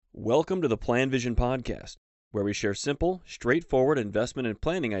Welcome to the Plan Vision Podcast, where we share simple, straightforward investment and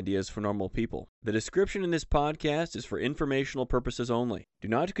planning ideas for normal people. The description in this podcast is for informational purposes only. Do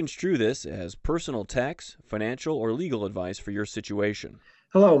not construe this as personal tax, financial, or legal advice for your situation.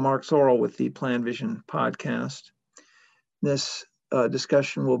 Hello, Mark Zorel with the Plan Vision Podcast. This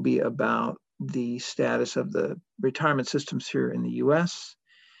discussion will be about the status of the retirement systems here in the U.S.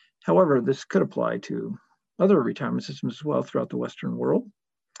 However, this could apply to other retirement systems as well throughout the Western world.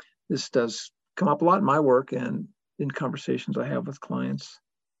 This does come up a lot in my work and in conversations I have with clients.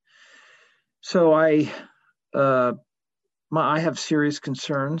 So I have serious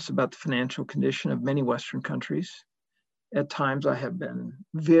concerns about the financial condition of many Western countries. At times, I have been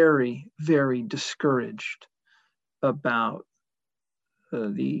very, very discouraged about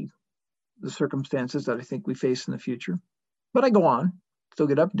the circumstances that I think we face in the future. But I go on, still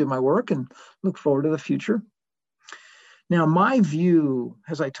get up, do my work, and look forward to the future. Now, my view,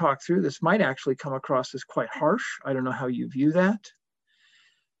 as I talk through this, might actually come across as quite harsh. I don't know how you view that.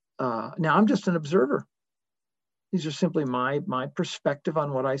 Now, I'm just an observer. These are simply my perspective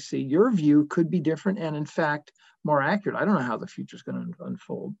on what I see. Your view could be different and, in fact, more accurate. I don't know how the future is going to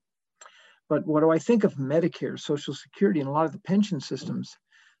unfold. But what do I think of Medicare, Social Security, and a lot of the pension systems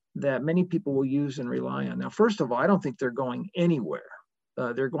that many people will use and rely on? Now, first of all, I don't think they're going anywhere.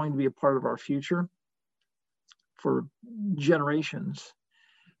 They're going to be a part of our future for generations.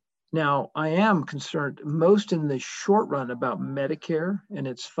 Now, I am concerned most in the short run about Medicare and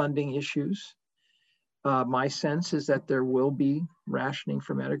its funding issues. My sense is that there will be rationing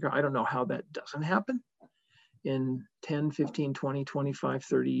for Medicare. I don't know how that doesn't happen in 10, 15, 20, 25,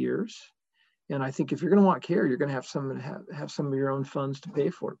 30 years. And I think if you're going to want care, you're going to have some of your own funds to pay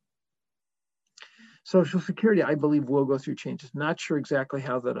for it. Social Security, I believe, will go through changes. Not sure exactly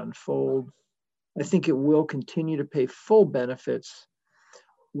how that unfolds. I think it will continue to pay full benefits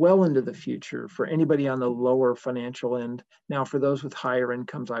well into the future for anybody on the lower financial end. Now, for those with higher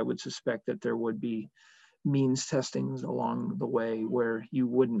incomes, I would suspect that there would be means testings along the way where you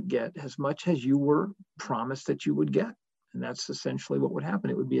wouldn't get as much as you were promised that you would get. And that's essentially what would happen.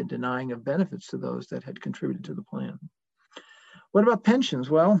 It would be a denying of benefits to those that had contributed to the plan. What about pensions?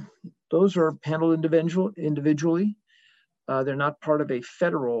 Well, those are handled individually. They're not part of a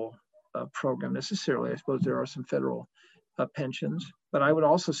federal program necessarily. I suppose there are some federal pensions, but I would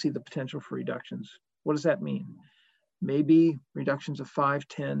also see the potential for reductions. What does that mean? Maybe reductions of 5,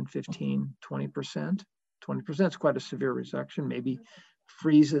 10, 15, 20%. 20% is quite a severe reduction. Maybe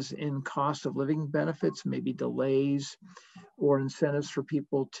freezes in cost of living benefits, maybe delays or incentives for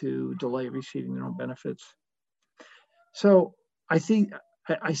people to delay receiving their own benefits. So I think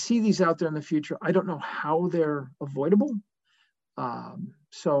I see these out there in the future. I don't know how they're avoidable.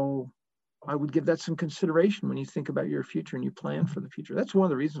 So I would give that some consideration when you think about your future and you plan for the future. That's one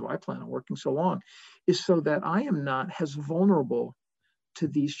of the reasons why I plan on working so long, is so that I am not as vulnerable to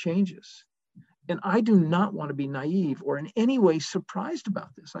these changes. And I do not want to be naive or in any way surprised about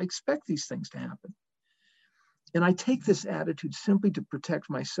this. I expect these things to happen. And I take this attitude simply to protect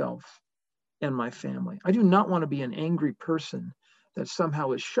myself and my family. I do not want to be an angry person that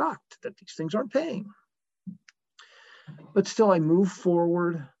somehow is shocked that these things aren't paying. But still, I move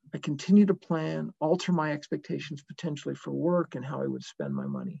forward. I continue to plan, alter my expectations potentially for work and how I would spend my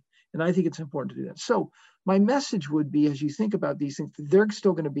money. And I think it's important to do that. So my message would be, as you think about these things, they're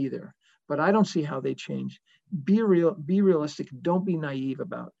still going to be there, but I don't see how they change. Be realistic. Don't be naive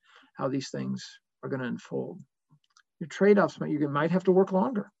about how these things are going to unfold. Your trade-offs, you might have to work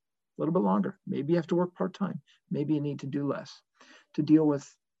longer, a little bit longer. Maybe you have to work part-time. Maybe you need to do less to deal with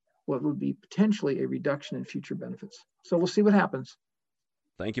what would be potentially a reduction in future benefits. So we'll see what happens.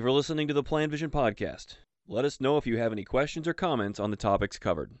 Thank you for listening to the Plan Vision Podcast. Let us know if you have any questions or comments on the topics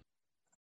covered.